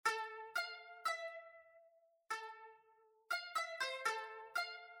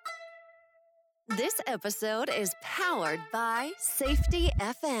This episode is powered by Safety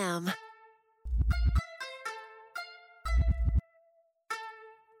FM.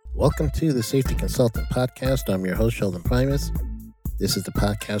 Welcome to the Safety Consultant Podcast. I'm your host, Sheldon Primus. This is the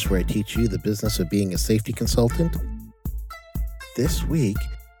podcast where I teach you the business of being a safety consultant. This week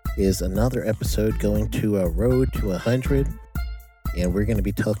is another episode going to a road to 100, and we're going to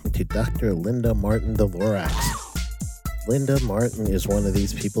be talking to Dr. Linda Martin DeLorax. Linda Martin is one of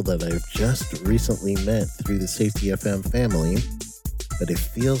these people that I've just recently met through the Safety FM family, but it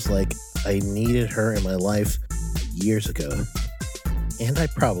feels like I needed her in my life years ago. And I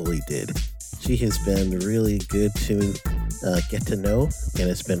probably did. She has been really good to get to know, and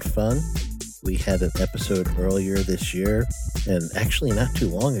it's been fun. We had an episode earlier this year, and actually not too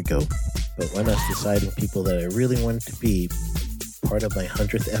long ago, but when I was deciding people that I really wanted to be part of my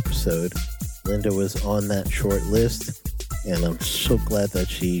 100th episode, Linda was on that short list, and I'm so glad that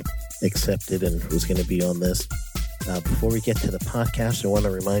she accepted and was going to be on this. Before we get to the podcast, I want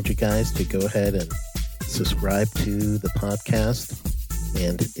to remind you guys to go ahead and subscribe to the podcast,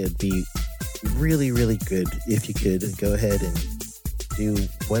 and it'd be really, really good if you could go ahead and do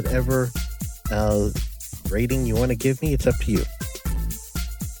whatever rating you want to give me. It's up to you.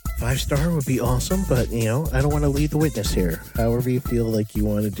 5-star would be awesome, but I don't want to lead the witness here. However you feel like you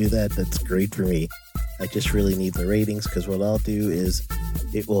want to do that, that's great for me. I just really need the ratings, because what I'll do is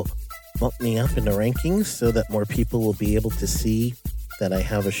it will bump me up in the rankings so that more people will be able to see that I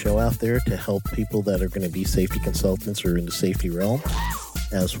have a show out there to help people that are going to be safety consultants or in the safety realm,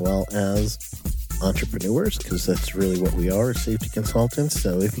 as well as entrepreneurs, because that's really what we are, safety consultants.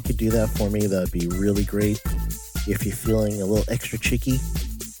 So if you could do that for me, that'd be really great. If you're feeling a little extra cheeky,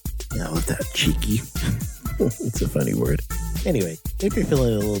 I love that, cheeky. It's a funny word. Anyway, if you're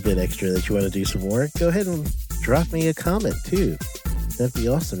feeling a little bit extra that you want to do some more, go ahead and drop me a comment too. That'd be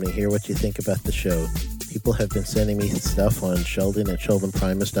awesome to hear what you think about the show. People have been sending me stuff on Sheldon at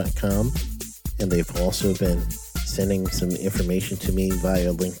sheldonprimus.com, and they've also been sending some information to me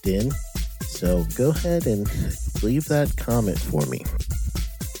via LinkedIn. So go ahead and leave that comment for me.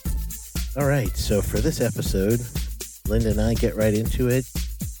 All right, so for this episode, Linda and I get right into it,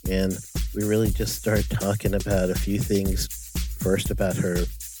 and we really just start talking about a few things. First, about her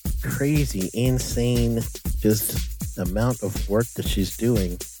crazy, insane, just amount of work that she's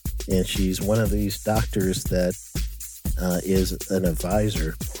doing. And she's one of these doctors that is an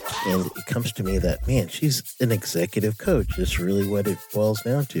advisor. And it comes to me that, man, she's an executive coach. That's really what it boils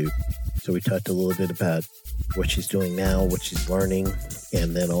down to. So we talked a little bit about what she's doing now, what she's learning,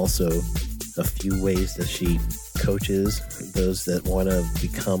 and then also a few ways that she coaches those that want to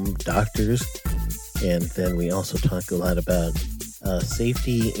become doctors. And then we also talk a lot about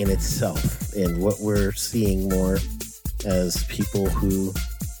safety in itself and what we're seeing more as people who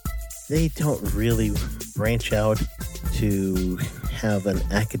they don't really branch out to have an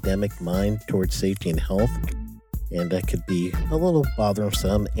academic mind towards safety and health. And that could be a little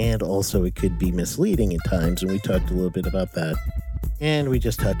bothersome, and also it could be misleading at times. And we talked a little bit about that. And we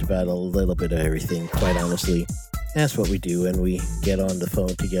just talked about a little bit of everything, quite honestly. That's what we do, and we get on the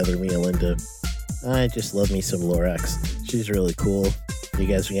phone together, me and Linda. I just love me some Lorax. She's really cool. You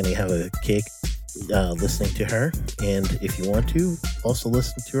guys are going to have a kick listening to her. And if you want to, also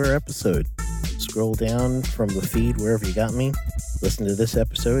listen to her episode. Scroll down from the feed wherever you got me. Listen to this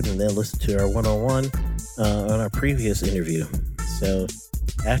episode, and then listen to our one-on-one on our previous interview. So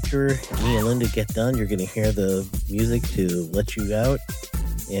after me and Linda get done, you're going to hear the music to let you out.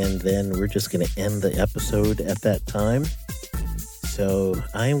 And then we're just going to end the episode at that time. So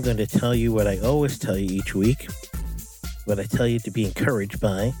I'm going to tell you what I always tell you each week, what I tell you to be encouraged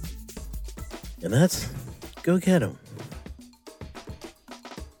by, and that's go get them.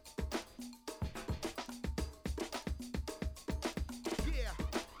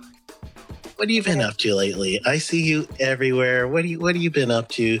 What have you been up to lately? I see you everywhere. What have you been up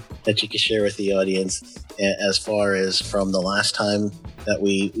to that you can share with the audience as far as from the last time that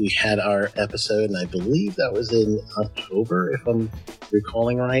we had our episode? And I believe that was in October, if I'm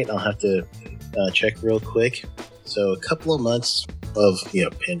recalling right. I'll have to check real quick. So a couple of months of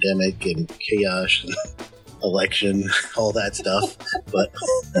pandemic and chaos and election, all that stuff. But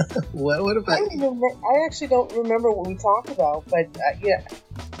what about I actually don't remember what we talked about, but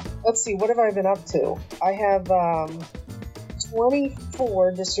let's see, what have I been up to? I have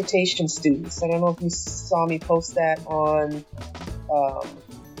 24 dissertation students. I don't know if you saw me post that on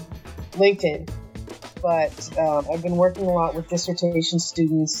LinkedIn, but I've been working a lot with dissertation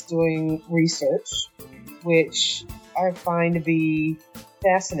students doing research, which I find to be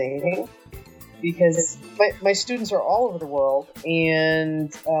fascinating. because my students are all over the world,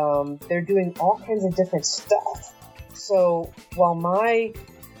 and they're doing all kinds of different stuff. So while my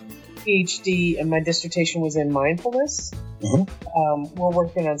PhD and my dissertation was in mindfulness, we're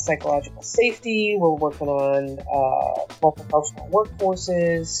working on psychological safety, we're working on multifunctional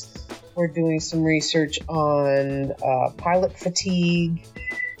workforces, we're doing some research on pilot fatigue,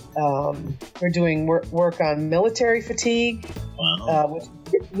 we're doing work on military fatigue,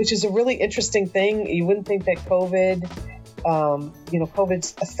 which is a really interesting thing. You wouldn't think that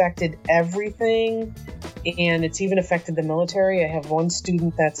COVID's affected everything, and it's even affected the military. I have one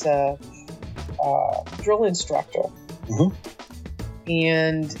student that's a drill instructor,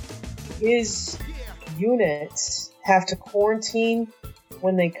 and his units have to quarantine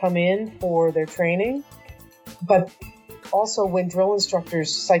when they come in for their training, but also when drill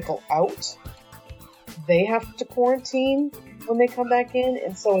instructors cycle out, they have to quarantine when they come back in,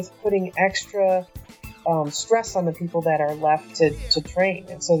 and so it's putting extra stress on the people that are left to train,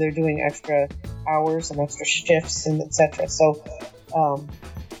 and so they're doing extra hours and extra shifts and etc. So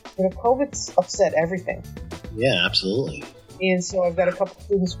COVID's upset everything. Yeah, absolutely. And so I've got a couple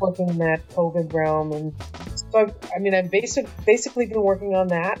students working in that COVID realm, and so I've basically been working on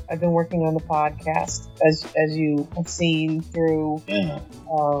that. I've been working on the podcast, as you have seen through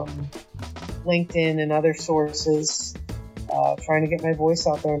LinkedIn and other sources, trying to get my voice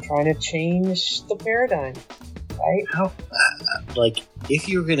out there and trying to change the paradigm. Right? How, if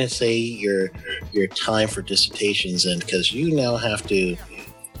you're going to say your time for dissertations, and because you now have to,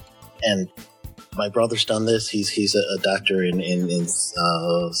 and my brother's done this. He's a doctor in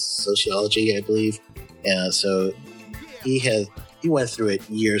sociology, I believe, and so he went through it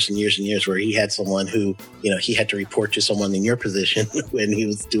years and years and years, where he had someone who, he had to report to someone in your position when he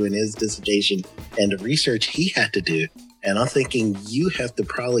was doing his dissertation, and the research he had to do. And I'm thinking you have to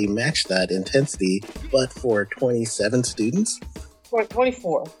probably match that intensity, but for 27 students?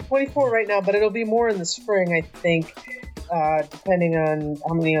 24 right now, but it'll be more in the spring, I think, depending on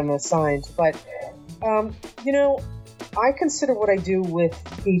how many I'm assigned. But, I consider what I do with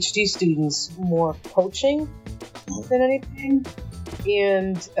PhD students more coaching than anything.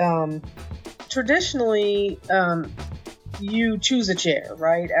 And traditionally, you choose a chair,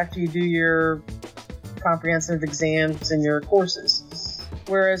 right, after you do your comprehensive exams and your courses.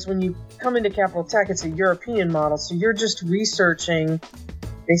 Whereas when you come into Capital Tech, it's a European model, so you're just researching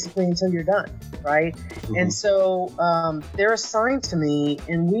basically until you're done, right? And so they're assigned to me,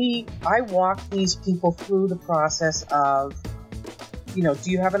 and I walk these people through the process of, do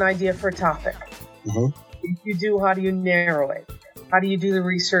you have an idea for a topic? If you do, how do you narrow it? How do you do the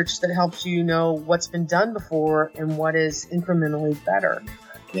research that helps you know what's been done before and what is incrementally better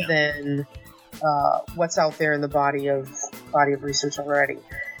than what's out there in the body of research already?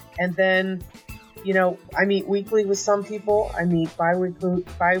 And then, I meet weekly with some people. I meet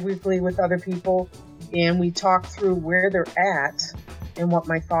bi-weekly with other people, and we talk through where they're at and what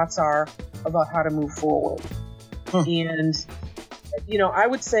my thoughts are about how to move forward. And, I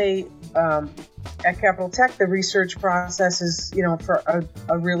would say at Capital Tech, the research process is, for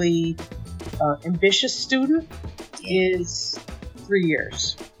a really ambitious student is 3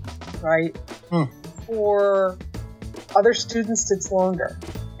 years, right? For other students, it's longer,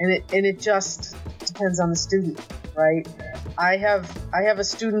 and it just depends on the student, right? I have a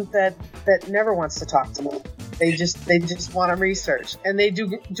student that never wants to talk to me. They just want to research, and they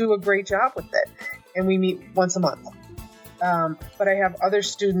do a great job with it. And we meet once a month. But I have other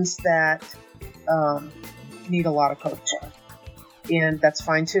students that need a lot of coaching, and that's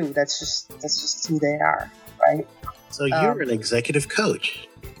fine too. That's just who they are, right? So you're an executive coach.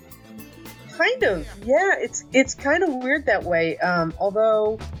 Kind of, yeah. It's kind of weird that way.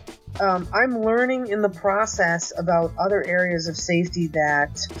 Although I'm learning in the process about other areas of safety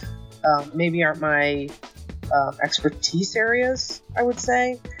that maybe aren't my expertise areas, I would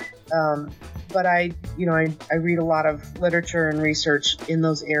say. But I read a lot of literature and research in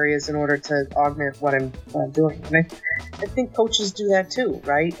those areas in order to augment what I'm doing. And I think coaches do that too,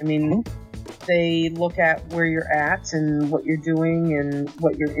 right? I mean, they look at where you're at and what you're doing and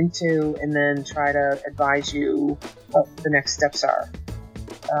what you're into, and then try to advise you what the next steps are.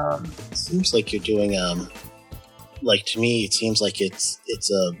 It seems like you're doing, to me, it seems like it's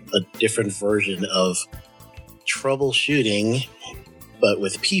a different version of troubleshooting, but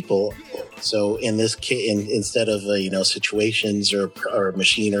with people. So in this case, instead of situations or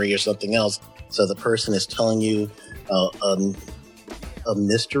machinery or something else, so the person is telling you a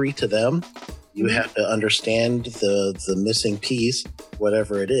mystery to them. You have to understand the missing piece,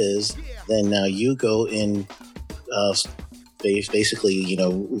 whatever it is. Then now you go in, basically,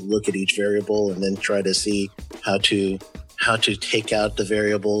 look at each variable and then try to see how to take out the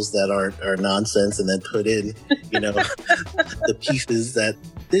variables that are nonsense and then put in, the pieces that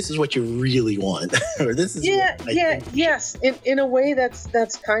this is what you really want, or this is yes. In a way,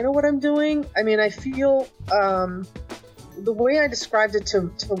 that's kind of what I'm doing. I mean, I feel the way I described it to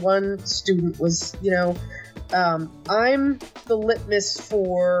one student was, I'm the litmus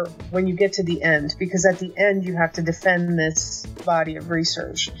for when you get to the end, because at the end you have to defend this body of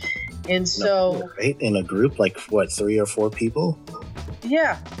research. And so, right, in a group, like what, 3 or 4 people?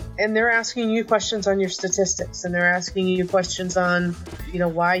 Yeah. And they're asking you questions on your statistics, and they're asking you questions on,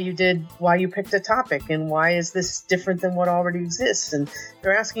 why you picked a topic, and why is this different than what already exists? And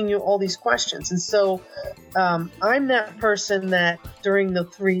they're asking you all these questions. And so, I'm that person that during the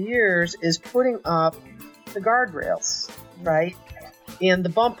 3 years is putting up the guardrails, right? And the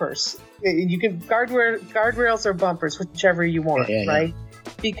bumpers. You can guardrails or bumpers, whichever you want, right?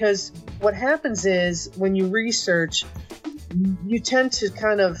 Because what happens is when you research, you tend to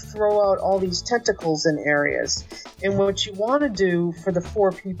kind of throw out all these tentacles in areas. And what you want to do for the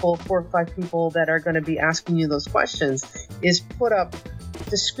 4 or 5 people that are going to be asking you those questions is put up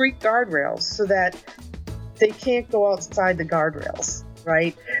discrete guardrails so that they can't go outside the guardrails,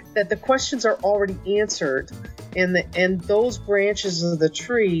 right? That the questions are already answered and those branches of the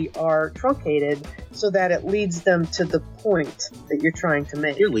tree are truncated so that it leads them to the point that you're trying to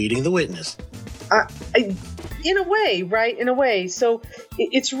make. You're leading the witness. In a way, right? In a way. So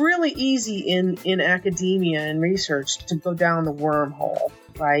it's really easy in academia and research to go down the wormhole,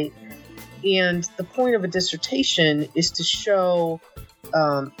 right? And the point of a dissertation is to show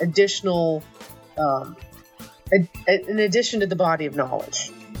additional, in addition to the body of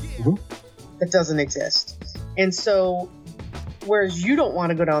knowledge that doesn't exist. And so, whereas you don't want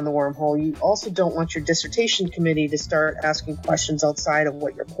to go down the wormhole, you also don't want your dissertation committee to start asking questions outside of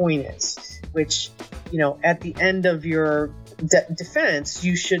what your point is, which, at the end of your defense,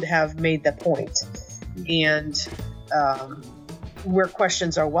 you should have made that point. And where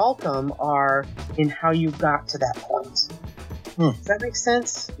questions are welcome are in how you got to that point. Does that make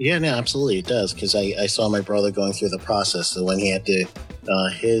sense? Yeah, no, absolutely it does, because I saw my brother going through the process. So when he had to,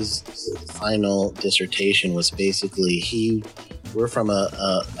 his final dissertation was basically, we're from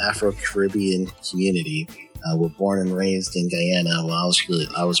a Afro-Caribbean community. We're born and raised in Guyana. Well,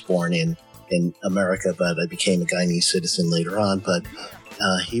 I was born in America, but I became a Guyanese citizen later on. But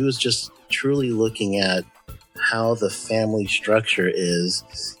he was just truly looking at how the family structure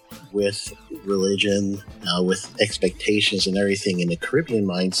is with religion, with expectations and everything in the Caribbean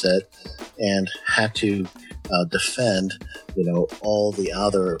mindset, and had to defend, all the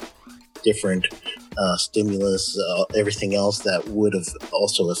other different stimulus, everything else that would have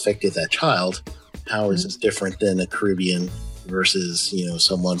also affected that child. How is this different than a Caribbean versus,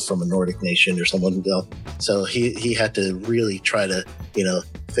 someone from a Nordic nation or someone else? So he had to really try to,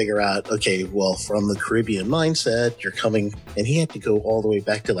 figure out, okay, well, from the Caribbean mindset, you're coming, and he had to go all the way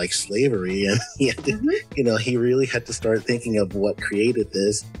back to like slavery, and he had to, he really had to start thinking of what created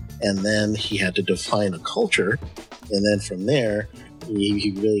this, and then he had to define a culture, and then from there,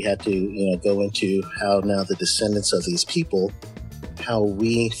 he really had to, go into how now the descendants of these people, how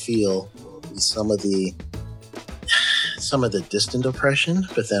we feel some of the distant oppression,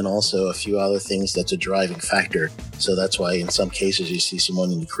 but then also a few other things that's a driving factor. So that's why in some cases you see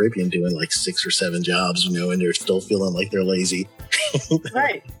someone in the Caribbean doing like 6 or 7 jobs, and they're still feeling like they're lazy.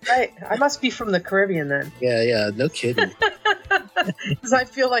 Right. I must be from the Caribbean then. Yeah, no kidding. Because I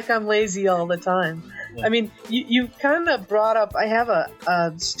feel like I'm lazy all the time. Yeah. I mean, you kind of brought up, I have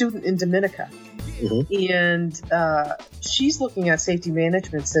a student in Dominica, and she's looking at safety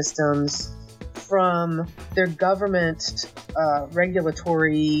management systems from their government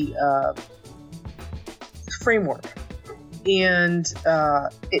regulatory framework. And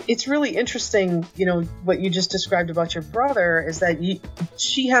it's really interesting, what you just described about your brother is that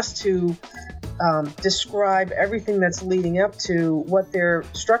she has to describe everything that's leading up to what their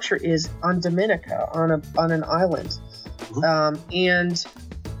structure is on Dominica, on an island, and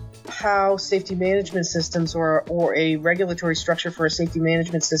how safety management systems or a regulatory structure for a safety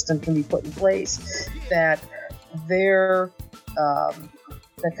management system can be put in place that that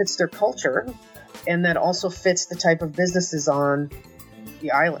fits their culture and that also fits the type of businesses on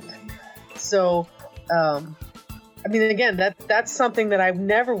the island. So, I mean, again, that's something that I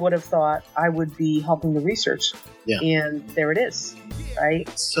never would have thought I would be helping to research. Yeah. And there it is, right?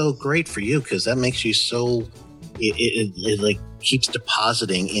 So great for you, because that makes you so, it like keeps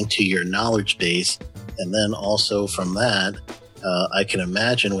depositing into your knowledge base. And then also from that, I can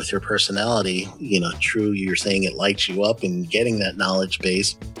imagine with your personality, true, you're saying it lights you up and getting that knowledge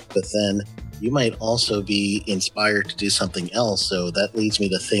base, but then you might also be inspired to do something else. So that leads me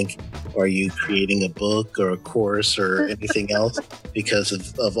to think, are you creating a book or a course or anything else because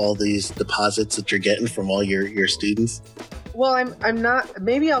of all these deposits that you're getting from all your students? Well, I'm not.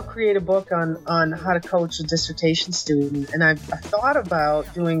 Maybe I'll create a book on how to coach a dissertation student, and I've thought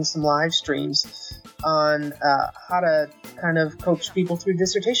about doing some live streams on how to kind of coach people through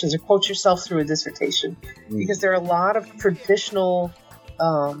dissertations or coach yourself through a dissertation, because there are a lot of traditional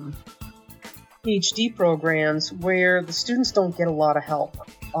PhD programs where the students don't get a lot of help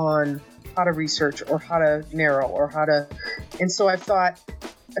on how to research or how to narrow or how to, and so I thought,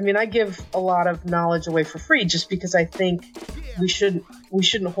 I give a lot of knowledge away for free just because I think we shouldn't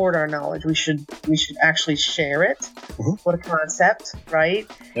hoard our knowledge. We should actually share it. Mm-hmm. What a concept, right?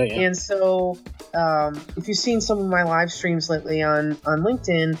 Oh, yeah. And so if you've seen some of my live streams lately on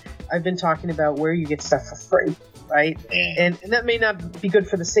LinkedIn, I've been talking about where you get stuff for free, right? Yeah. And that may not be good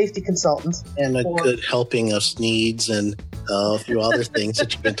for the safety consultants. And a good helping of Sneeds and a few other things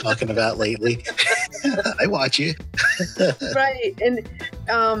that you've been talking about lately. I watch you. Right. And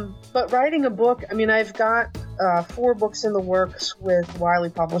but writing a book, I've got 4 books in the works with Wiley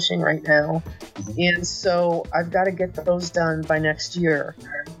Publishing right now. Mm-hmm. And so I've got to get those done by next year.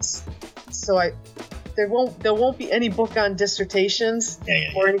 So there won't be any book on dissertations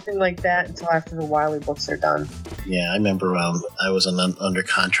or anything like that until after the Wiley books are done. Yeah, I remember I was under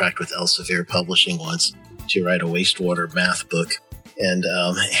contract with Elsevier Publishing once to write a wastewater math book, and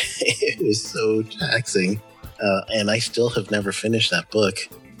it was so taxing, and I still have never finished that book.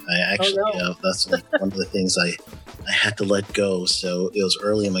 I actually, that's like one of the things I had to let go. So it was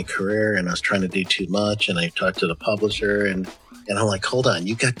early in my career, and I was trying to do too much, and I talked to the publisher, and I'm like, hold on,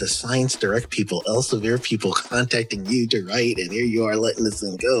 you got the Science Direct people, Elsevier people contacting you to write, and here you are letting this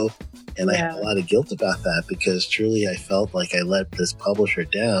thing go. And I had a lot of guilt about that because truly I felt like I let this publisher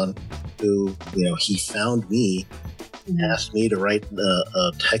down who, he found me, asked me to write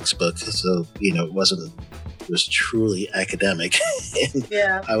a textbook. So, it was truly academic. And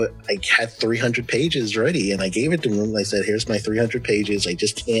I had 300 pages ready, and I gave it to him. I said, here's my 300 pages. I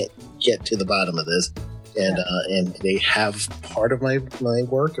just can't get to the bottom of this. And they have part of my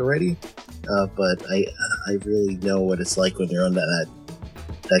work already, but I really know what it's like when you're under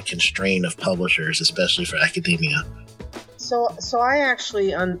that constraint of publishers, especially for academia. So I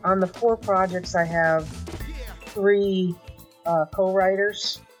actually on the 4 projects I have 3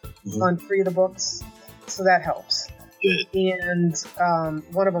 co-writers on 3 of the books, so that helps. Good. And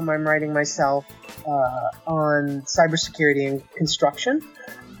one of them I'm writing myself on cybersecurity and construction.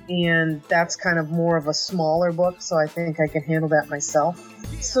 And that's kind of more of a smaller book, so I think I can handle that myself.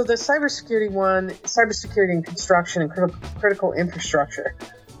 So the cybersecurity one, cybersecurity and construction and critical infrastructure,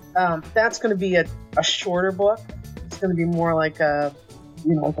 that's going to be a shorter book. It's going to be more like a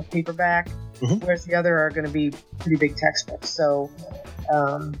paperback, whereas the other are going to be pretty big textbooks. So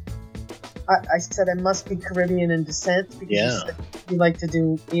I said I must be Caribbean in descent because you like to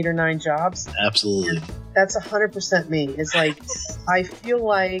do 8 or 9 jobs. Absolutely. And that's 100% me. It's like I feel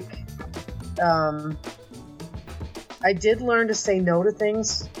like I did learn to say no to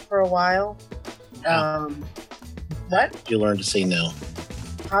things for a while. What? You learned to say no.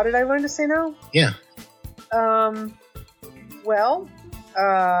 How did I learn to say no? Yeah. Well,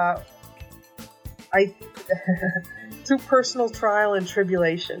 I through personal trial and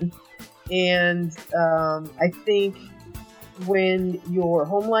tribulation. And I think when your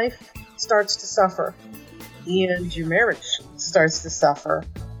home life starts to suffer and your marriage starts to suffer,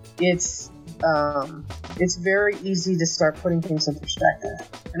 it's very easy to start putting things in perspective.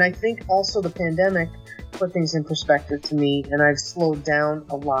 And I think also the pandemic put things in perspective to me, and I've slowed down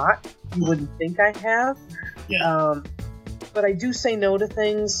a lot. You wouldn't think I have. Yeah. But I do say no to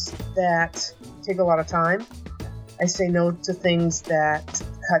things that take a lot of time. I say no to things that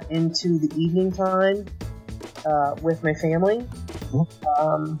cut into the evening time with my family.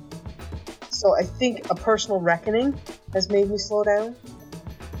 So I think a personal reckoning has made me slow down.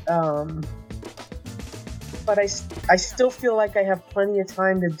 But I still feel like I have plenty of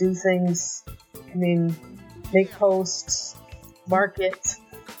time to do things. Make posts, market,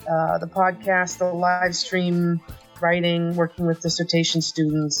 the podcast, the live stream, writing, working with dissertation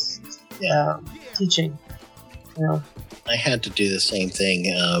students, teaching. I had to do the same thing.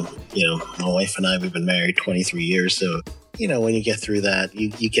 My wife and I, we've been married 23 years. So, when you get through that,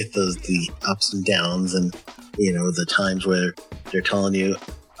 you get the ups and downs and, the times where they're telling you,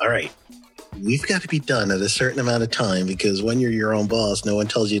 all right, we've got to be done at a certain amount of time, because when you're your own boss, no one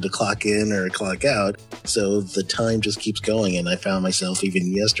tells you to clock in or clock out. So the time just keeps going, and I found myself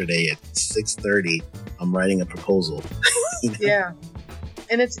even yesterday at 6:30, I'm writing a proposal. Yeah.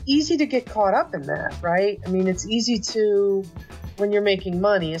 And it's easy to get caught up in that, right? I mean, it's easy to, when you're making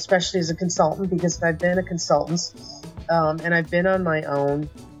money, especially as a consultant, because I've been a consultant and I've been on my own,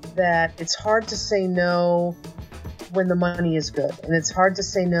 that it's hard to say no when the money is good. And it's hard to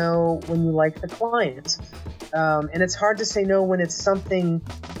say no when you like the client. And it's hard to say no when it's something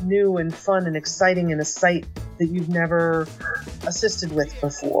new and fun and exciting in a site that you've never assisted with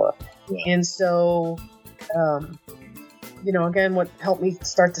before. Yeah. And so, again, what helped me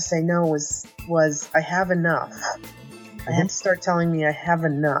start to say no was I have enough. I had to start telling me I have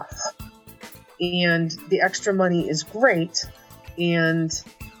enough. And the extra money is great. And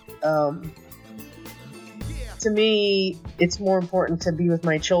to me, it's more important to be with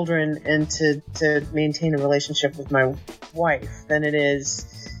my children and to maintain a relationship with my wife than it is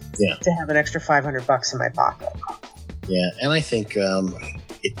to have an extra $500 in my pocket. Yeah, and I think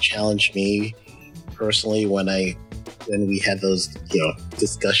it challenged me personally when we had those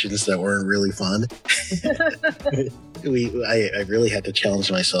discussions that weren't really fun. I really had to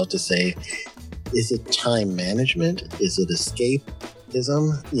challenge myself to say, is it time management? Is it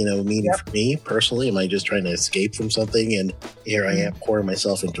escapism? Meaning for me personally, am I just trying to escape from something and here I am pouring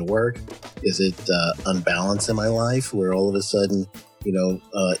myself into work? Is it unbalance in my life where all of a sudden,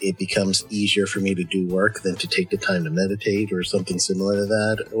 it becomes easier for me to do work than to take the time to meditate or something similar to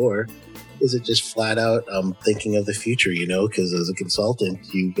that? Or is it just flat out thinking of the future, because as a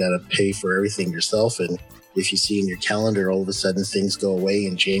consultant, you got to pay for everything yourself. And if you see in your calendar, all of a sudden things go away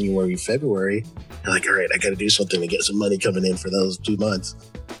in January, February, you're like, all right, I got to do something to get some money coming in for those 2 months.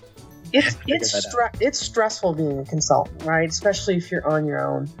 It's stressful being a consultant, right? Especially if you're on your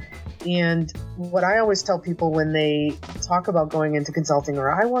own. And what I always tell people when they talk about going into consulting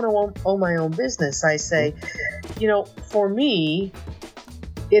or I want to own my own business, I say, for me,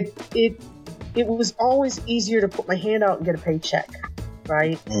 it was always easier to put my hand out and get a paycheck,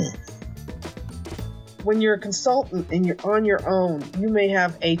 right? When you're a consultant and you're on your own, you may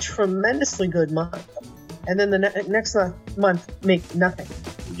have a tremendously good month, and then the next month make nothing,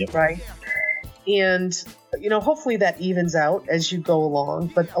 right? And, hopefully that evens out as you go along,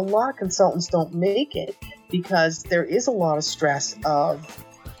 but a lot of consultants don't make it because there is a lot of stress of,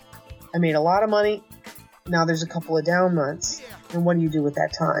 I made a lot of money, now there's a couple of down months, and what do you do with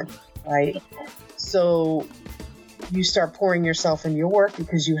that time, right? So you start pouring yourself into your work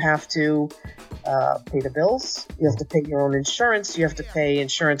because you have to pay the bills, you have to pay your own insurance, you have to pay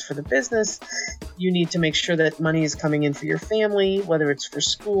insurance for the business, you need to make sure that money is coming in for your family, whether it's for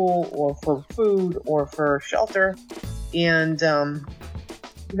school or for food or for shelter. And,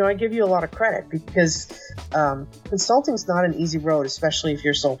 I give you a lot of credit because consulting is not an easy road, especially if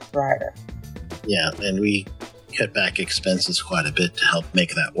you're sole proprietor. Yeah, and we cut back expenses quite a bit to help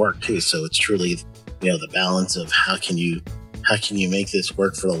make that work too. So it's truly, the balance of how can you make this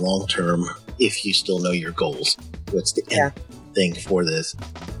work for the long term if you still know your goals? What's the end thing for this?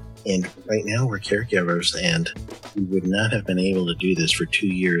 And right now we're caregivers, and we would not have been able to do this for 2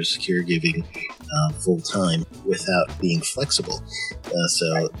 years caregiving full time without being flexible.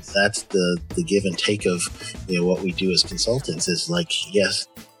 So that's the give and take of what we do as consultants is like, yes,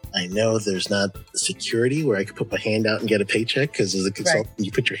 I know there's not security where I could put my hand out and get a paycheck because as a consultant,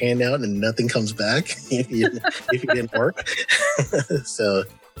 you put your hand out and nothing comes back if you didn't work. So,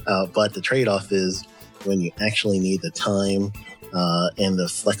 but the trade-off is when you actually need the time and the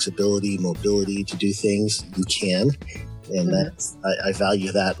flexibility, mobility to do things, you can. And that's, I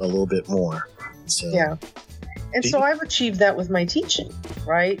value that a little bit more. So, yeah. And so I've achieved that with my teaching,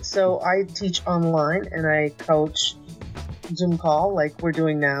 right? So I teach online and I coach Zoom call like we're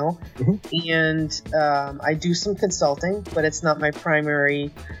doing now. And I do some consulting, but it's not my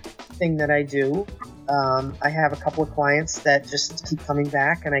primary thing that I do. I have a couple of clients that just keep coming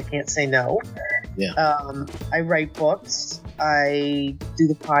back and I can't say no. I write books. I do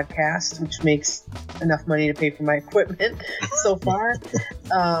the podcast, which makes enough money to pay for my equipment so far.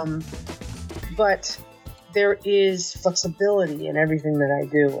 But there is flexibility in everything that I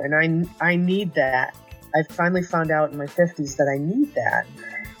do, and I need that. I finally found out in my 50s that I need that.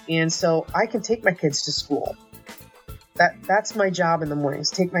 And so I can take my kids to school. That's my job in the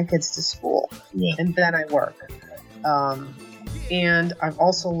mornings, take my kids to school. And then I work. And I've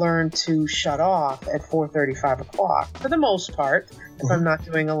also learned to shut off at 4:30, 5 o'clock, for the most part, if I'm not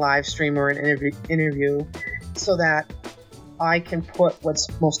doing a live stream or an interview, so that I can put what's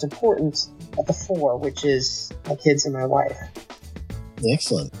most important at the fore, which is my kids and my wife.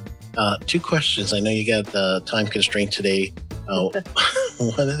 Excellent. 2 questions. I know you got time constraint today.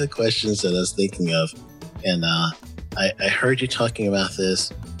 One of the questions that I was thinking of And I heard you talking about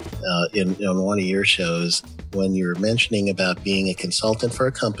this in one of your shows when you were mentioning about being a consultant for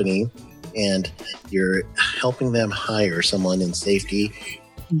a company and you're helping them hire someone in safety,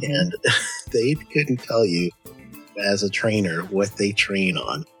 and they couldn't tell you as a trainer what they train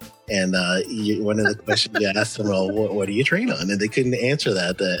on. And one of the questions you asked them, well, what do you train on? And they couldn't answer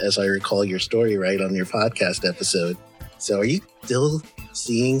that, as I recall your story, right, on your podcast episode. So are you still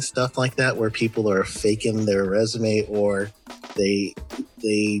seeing stuff like that where people are faking their resume, or they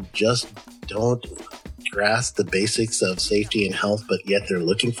just don't grasp the basics of safety and health, but yet they're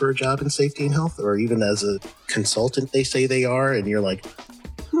looking for a job in safety and health? Or even as a consultant, they say they are, and you're like,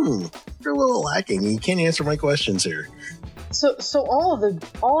 you're a little lacking. You can't answer my questions here. So all of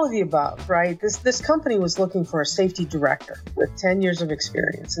the above, right? This company was looking for a safety director with 10 years of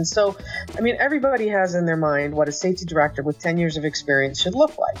experience. And so, I mean, everybody has in their mind what a safety director with 10 years of experience should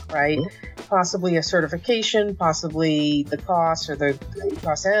look like, right? Mm-hmm. Possibly a certification, possibly the COS or the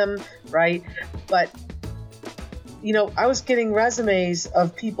COSM, right? But, you know, I was getting resumes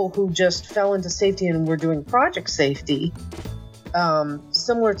of people who just fell into safety and were doing project safety,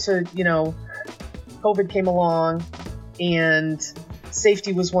 similar to, you know, COVID came along, and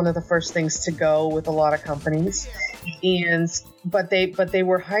safety was one of the first things to go with a lot of companies. But they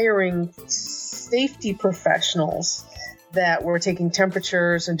were hiring safety professionals that were taking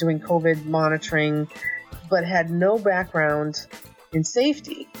temperatures and doing COVID monitoring, but had no background in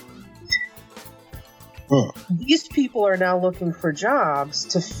safety. These people are now looking for jobs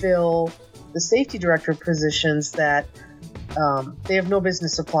to fill the safety director positions that they have no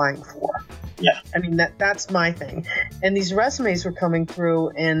business applying for. Yeah. I mean, that's my thing. And these resumes were coming through,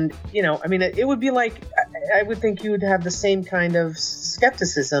 and, you know, I mean, it would be like, I would think you would have the same kind of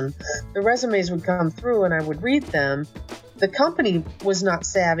skepticism. The resumes would come through and I would read them. The company was not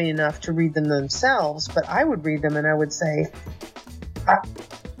savvy enough to read them themselves, but I would read them and I would say,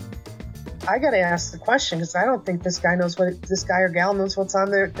 I got to ask the question, because I don't think this guy or gal knows what's on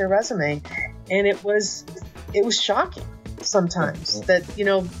their resume. And it was shocking sometimes that, you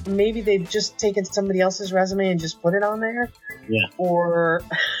know, maybe they've just taken somebody else's resume and just put it on there. Yeah. Or,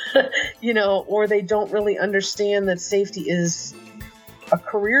 you know, or they don't really understand that safety is a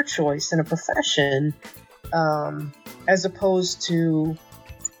career choice and a profession, as opposed to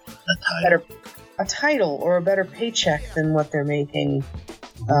a title or a better paycheck than what they're making.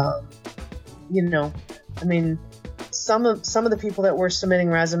 You know, I mean, some of the people that were submitting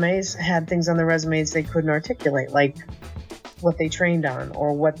resumes had things on their resumes they couldn't articulate, like what they trained on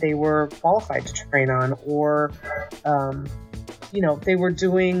or what they were qualified to train on, or, you know, they were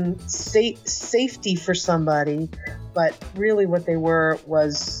doing safety for somebody, but really what they were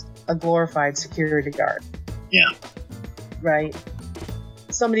was a glorified security guard. Yeah. Right?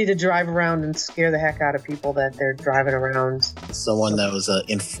 Somebody to drive around and scare the heck out of people that they're driving around. Someone that was an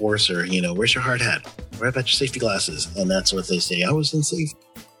enforcer, you know, where's your hard hat? What about your safety glasses? And that's what they say. I was in safety.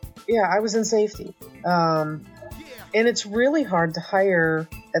 Yeah, I was in safety. And it's really hard to hire,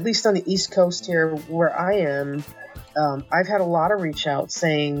 at least on the East Coast here where I am. I've had a lot of reach out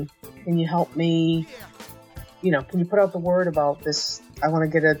saying, can you help me? You know, can you put out the word about this? I want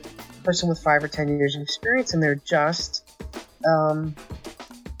to get a person with 5 or 10 years of experience, and they're just,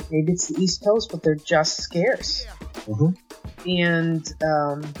 maybe it's the East Coast, but they're just scarce. Mm-hmm. And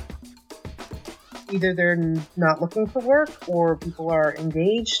either they're not looking for work, or people are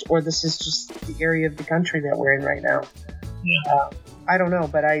engaged, or this is just the area of the country that we're in right now. Yeah. I don't know,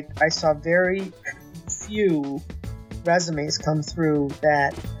 but I saw very few resumes come through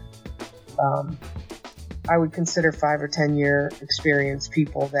that I would consider 5 or 10 year experience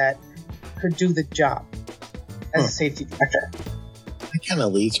people that could do the job as a safety director. That kind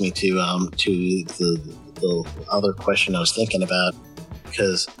of leads me to the other question I was thinking about,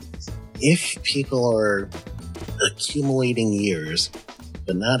 because if people are accumulating years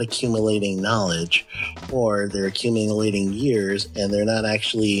but not accumulating knowledge, or they're accumulating years and they're not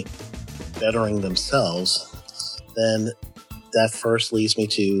actually bettering themselves, then that first leads me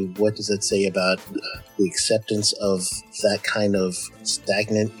to, what does it say about the acceptance of that kind of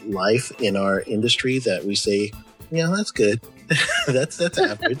stagnant life in our industry, that we say, yeah, that's good. that's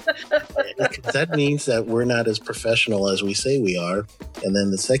average. That means that we're not as professional as we say we are. And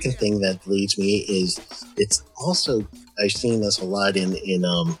then the second thing that leads me is, it's also, I've seen this a lot in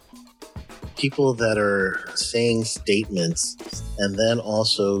people that are saying statements and then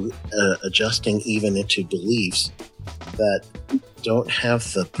also adjusting even into beliefs that don't have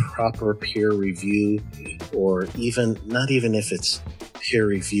the proper peer review, or even not even if it's peer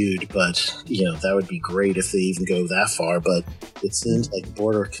reviewed, but, you know, that would be great if they even go that far, but it seems like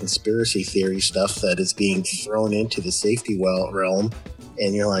border conspiracy theory stuff that is being thrown into the safety realm.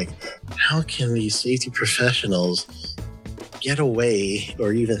 And you're like, how can these safety professionals get away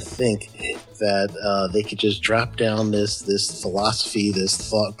or even think that they could just drop down this philosophy, this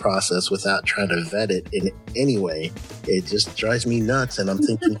thought process without trying to vet it in any way? It just drives me nuts. And I'm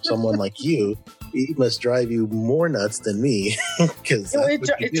thinking someone like you, it must drive you more nuts than me, because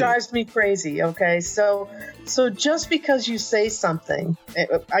it drives me crazy. Okay, so just because you say something,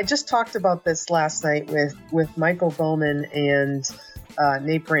 I just talked about this last night with Michael Bowman and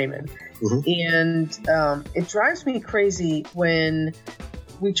Nate Brayman, and it drives me crazy when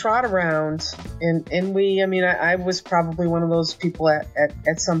we trot around and I was probably one of those people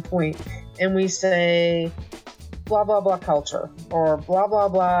at some point, and we say blah blah blah culture, or blah blah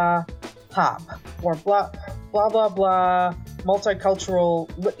blah pop, or blah blah blah blah multicultural,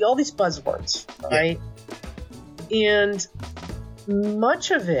 all these buzzwords, right? And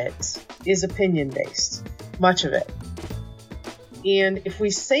much of it is opinion based, much of it. And if we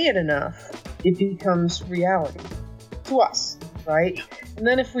say it enough, it becomes reality to us, right? And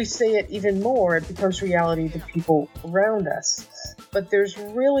then if we say it even more, it becomes reality to people around us. But there's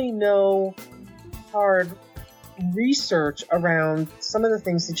really no hard research around some of the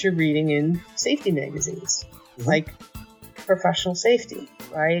things that you're reading in safety magazines, like professional safety,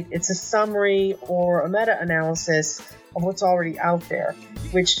 right? It's a summary or a meta-analysis of what's already out there,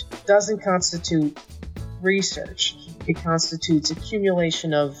 which doesn't constitute research. It constitutes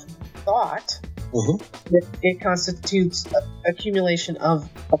accumulation of thought. It constitutes accumulation of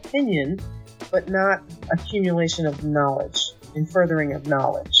opinion, but not accumulation of knowledge and furthering of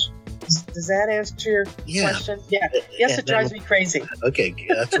knowledge. Does that answer your question? Yeah. Yes, it drives me crazy. Okay,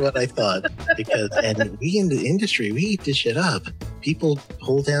 that's what I thought. And we in the industry, we eat this shit up. People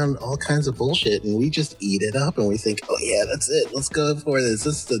pull down all kinds of bullshit, and we just eat it up, and we think, oh yeah, that's it. Let's go for this.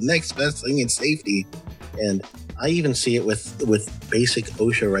 This is the next best thing in safety. And I even see it with basic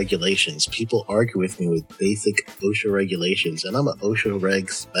OSHA regulations. People argue with me with basic OSHA regulations, and I'm an OSHA reg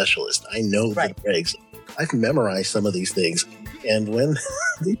specialist. I know the regs. I've memorized some of these things. And when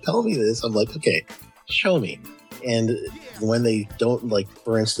they tell me this, I'm like, okay, show me. And when they don't, like,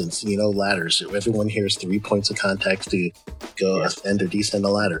 for instance, ladders, everyone hears 3 points of contact to go ascend or descend a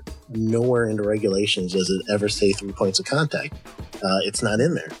ladder. Nowhere in the regulations does it ever say 3 points of contact. It's not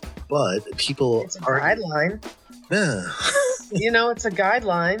in there. But people It's a guideline. Yeah. It's a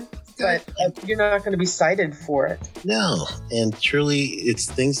guideline, but you're not going to be cited for it. No. And truly, it's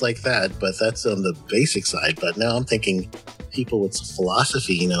things like that, but that's on the basic side. But now I'm thinking people with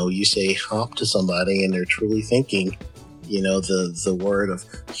philosophy, you say hop to somebody and they're truly thinking, the word of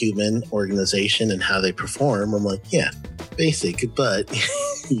human organization and how they perform. I'm like, yeah, basic, but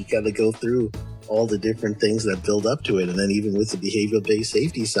you got to go through all the different things that build up to it. And then even with the behavioral-based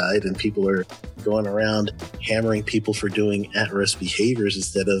safety side, and people are going around hammering people for doing at-risk behaviors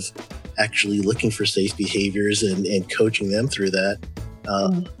instead of actually looking for safe behaviors and coaching them through that.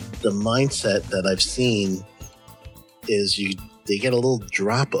 The mindset that I've seen is they get a little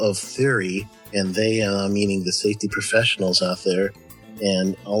drop of theory, and they, meaning the safety professionals out there,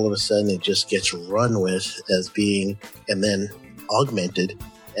 and all of a sudden it just gets run with as being, and then augmented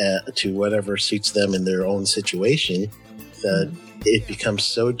to whatever suits them in their own situation, that it becomes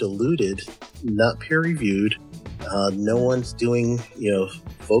so diluted, not peer-reviewed. No one's doing,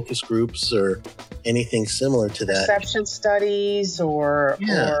 focus groups or anything similar to that. Perception studies or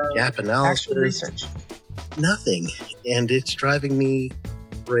gap analysis. Actual research. Nothing. And it's driving me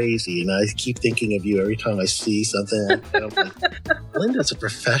crazy. And I keep thinking of you every time I see something like that. I'm like, Linda's a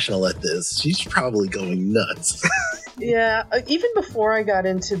professional at this. She's probably going nuts. Yeah. Even before I got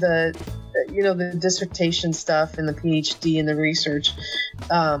into the dissertation stuff and the PhD and the research,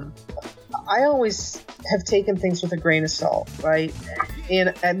 I always have taken things with a grain of salt, right?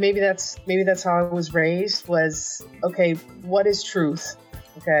 And maybe that's how I was raised, was, okay, what is truth?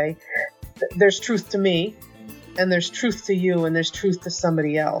 Okay. There's truth to me, and there's truth to you, and there's truth to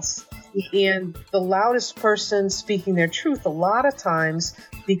somebody else. And the loudest person speaking their truth a lot of times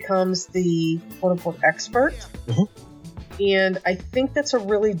becomes the quote-unquote expert. And I think that's a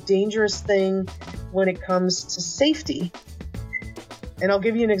really dangerous thing when it comes to safety. And I'll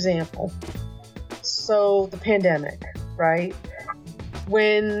give you an example. So the pandemic, right?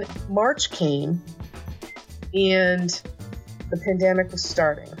 When March came and the pandemic was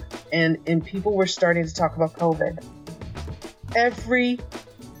starting, and people were starting to talk about COVID,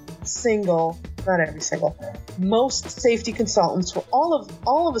 most safety consultants were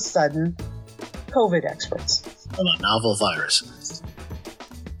all of a sudden COVID experts. A novel virus.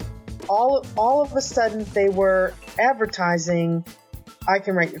 All of a sudden they were advertising, I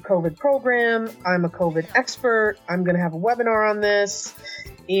can write your COVID program, I'm a COVID expert, I'm going to have a webinar on this.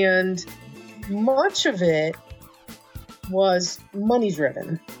 And much of it was money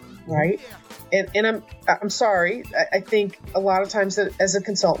driven, right? And I'm sorry, I think a lot of times as a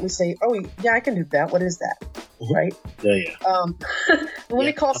consultant we say, oh yeah, I can do that. What is that? Mm-hmm. Right? Yeah. Let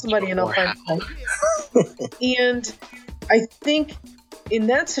me call somebody and I'll find out. And I think in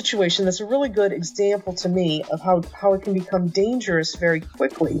that situation, that's a really good example to me of how it can become dangerous very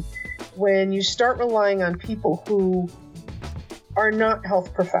quickly when you start relying on people who are not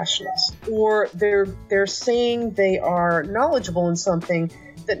health professionals, or they're saying they are knowledgeable in something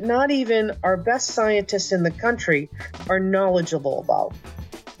that not even our best scientists in the country are knowledgeable about,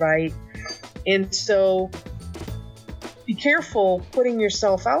 right? And so be careful putting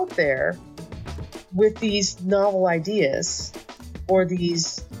yourself out there with these novel ideas or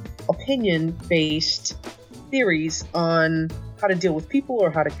these opinion-based theories on how to deal with people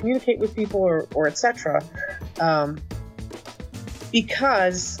or how to communicate with people or etc.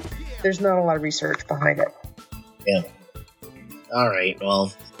 Because there's not a lot of research behind it. Yeah. All right.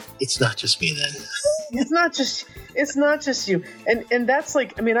 Well, it's not just me then. It's not just you. And that's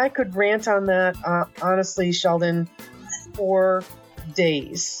like, I mean, I could rant on that, honestly, Sheldon, for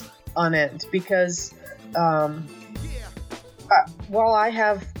days on end, because while I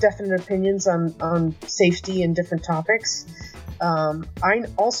have definite opinions on safety and different topics, I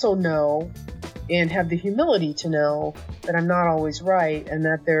also know and have the humility to know that I'm not always right, and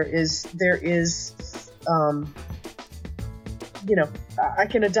that there is I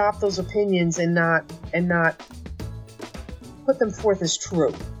can adopt those opinions and not put them forth as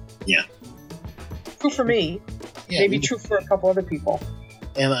true. Yeah. True for me, maybe true for a couple other people.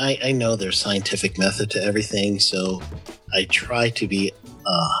 And I know there's scientific method to everything, so I try to be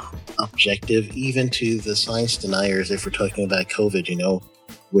objective, even to the science deniers, if we're talking about COVID,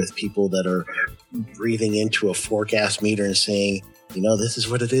 with people that are breathing into a forecast meter and saying, this is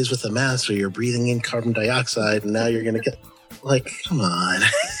what it is with a mask, so you're breathing in carbon dioxide, and now you're going to get... Like, come on.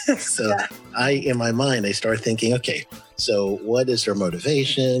 So in my mind, I start thinking, okay, so what is their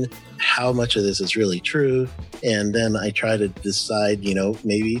motivation? How much of this is really true? And then I try to decide,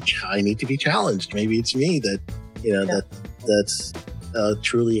 maybe I need to be challenged. Maybe it's me that's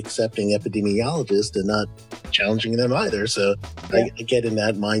truly accepting epidemiologist and not challenging them either. So I get in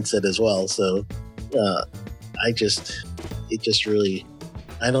that mindset as well. So I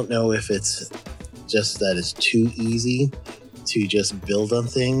don't know if it's just that it's too easy to just build on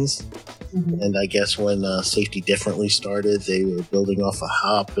things. Mm-hmm. And I guess when Safety Differently started, they were building off of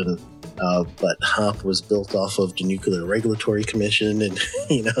HOP, but HOP was built off of the Nuclear Regulatory Commission, and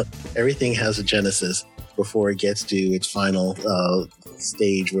everything has a genesis before it gets to its final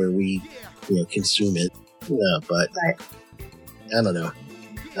stage where we consume it. But right. I don't know.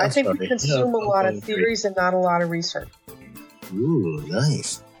 I think we consume a lot of theories and not a lot of research. Ooh,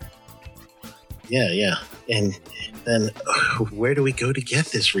 nice. Yeah. And then where do we go to get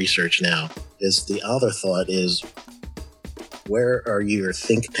this research now? Is the other thought is, where are your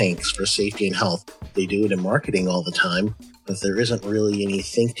think tanks for safety and health? They do it in marketing all the time, but there isn't really any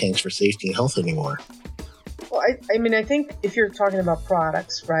think tanks for safety and health anymore. Well, I think if you're talking about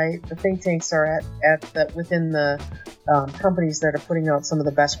products, right, the think tanks are within the companies that are putting out some of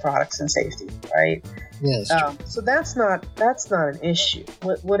the best products in safety, right? Yes. So that's not an issue.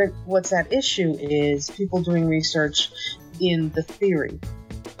 What's at issue is people doing research in the theory.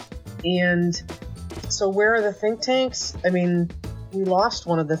 And so where are the think tanks? I mean, we lost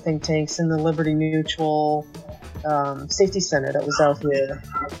one of the think tanks in the Liberty Mutual Safety Center that was out here.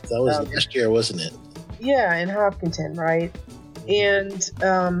 That was last year, wasn't it? Yeah, in Hopkinton, right? And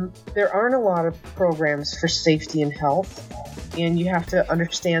there aren't a lot of programs for safety and health. And you have to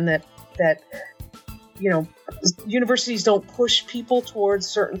understand that universities don't push people towards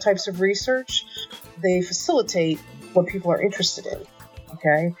certain types of research. They facilitate what people are interested in.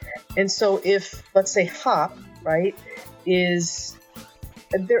 Okay. And so if, let's say, HOP, right, is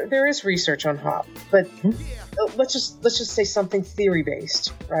there is research on HOP, but let's just say something theory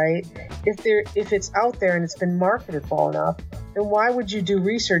based, right? If it's out there and it's been marketed well enough, then why would you do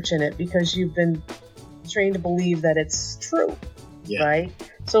research in it? Because you've been trained to believe that it's true, right?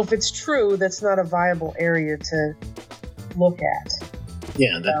 So if it's true, that's not a viable area to look at.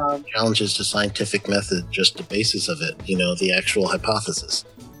 Yeah, that challenges the scientific method, just the basis of it, the actual hypothesis.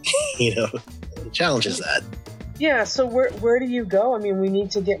 It challenges that. Yeah, so where do you go? I mean, we need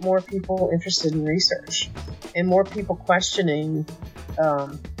to get more people interested in research and more people questioning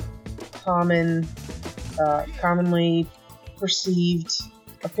commonly perceived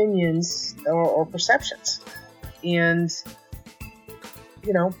opinions or perceptions. And,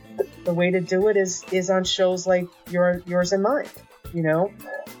 you know, the way to do it is on shows like yours and mine. You know,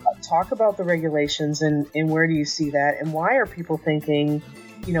 talk about the regulations and where do you see that, and why are people thinking,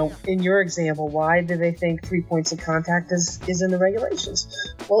 you know, in your example, why do they think 3 points of contact is in the regulations?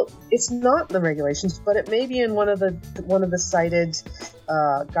 Well, it's not in the regulations, but it may be in one of the cited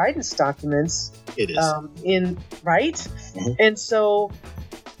guidance documents. It is. Right? Mm-hmm. And so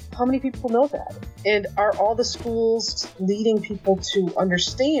how many people know that? And are all the schools leading people to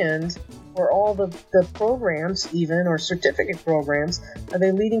understand, or all the programs even, or certificate programs, are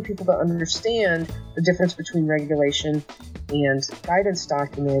they leading people to understand the difference between regulation and guidance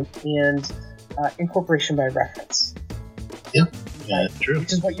document and incorporation by reference? Yeah, true.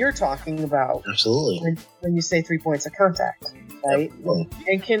 Which is what you're talking about. Absolutely. When you say 3 points of contact, right? Absolutely.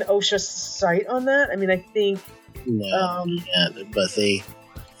 And can OSHA cite on that? I mean, I think... No, but they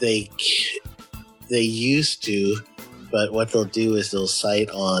used to, but what they'll do is they'll cite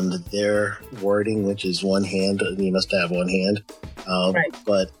on their wording, which is one hand. You must have one hand, right.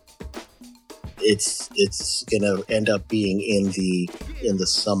 But it's going to end up being in the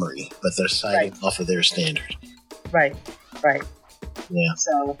summary, but they're citing off of their standard. Right. Yeah.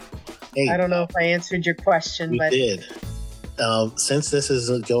 So hey, I don't know if I answered your question, but did. Since this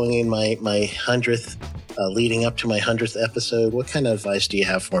is going in my 100th. Leading up to my 100th episode, what kind of advice do you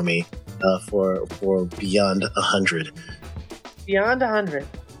have for me for beyond 100? Beyond 100.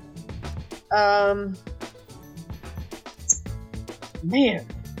 Man,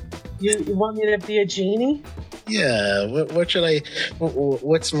 you want me to be a genie? Yeah. What should I?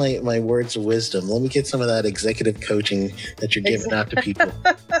 What's my words of wisdom? Let me get some of that executive coaching that you're giving out to people.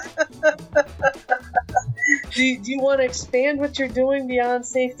 Do you want to expand what you're doing beyond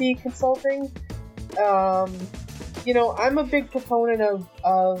safety consulting? You know, I'm a big proponent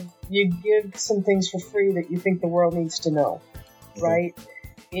of you give some things for free that you think the world needs to know, right?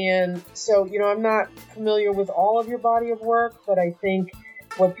 And so, you know, I'm not familiar with all of your body of work, but I think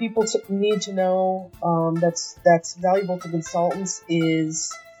what people need to know that's valuable to consultants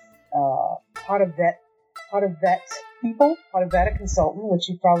is how to vet people, how to vet a consultant, which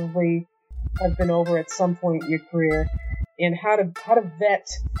you probably have been over at some point in your career, and how to vet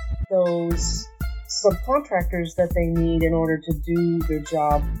those subcontractors that they need in order to do their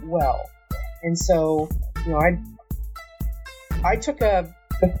job well. And so, you know, I'm going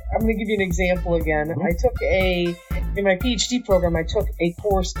to give you an example again. Mm-hmm. In my PhD program, I took a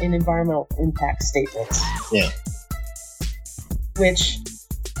course in environmental impact statements. Yeah. Which,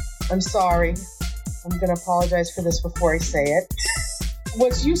 I'm sorry, I'm going to apologize for this before I say it,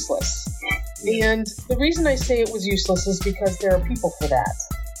 was useless. Yeah. And the reason I say it was useless is because there are people for that.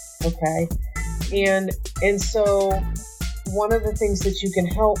 Okay? And so one of the things that you can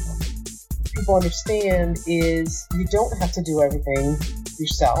help people understand is you don't have to do everything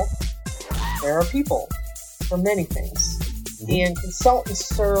yourself. There are people for many things. Mm-hmm. And consultants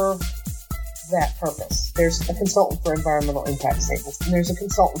serve that purpose. There's a consultant for environmental impact statements, and there's a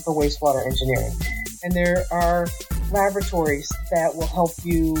consultant for wastewater engineering. And there are laboratories that will help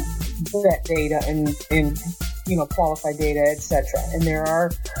you vet data and you know, qualify data, etc. And there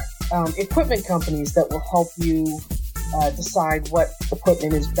are equipment companies that will help you decide what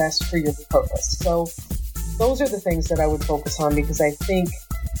equipment is best for your purpose. So those are the things that I would focus on, because I think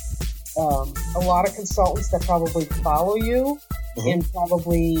a lot of consultants that probably follow you mm-hmm. and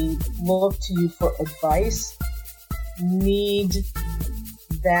probably look to you for advice need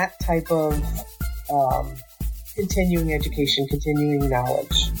that type of continuing education, continuing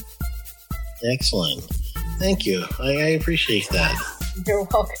knowledge. Excellent. Thank you. I appreciate that. You're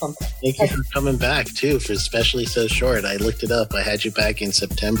welcome. Thank you for coming back, too, for especially so short. I looked it up. I had you back in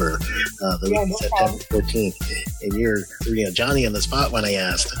September, week of September 14th. And you're Johnny on the spot when I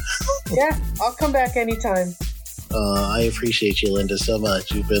asked. Yeah, I'll come back anytime. I appreciate you, Linda, so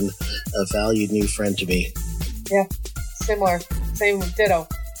much. You've been a valued new friend to me. Yeah, similar. Same, ditto.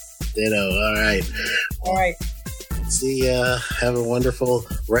 All right. All right. See, have a wonderful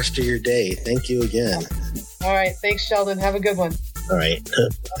rest of your day. Thank you again. All right. Thanks, Sheldon. Have a good one. All right.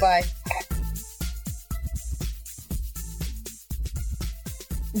 Bye-bye.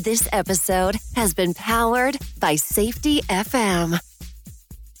 This episode has been powered by Safety FM.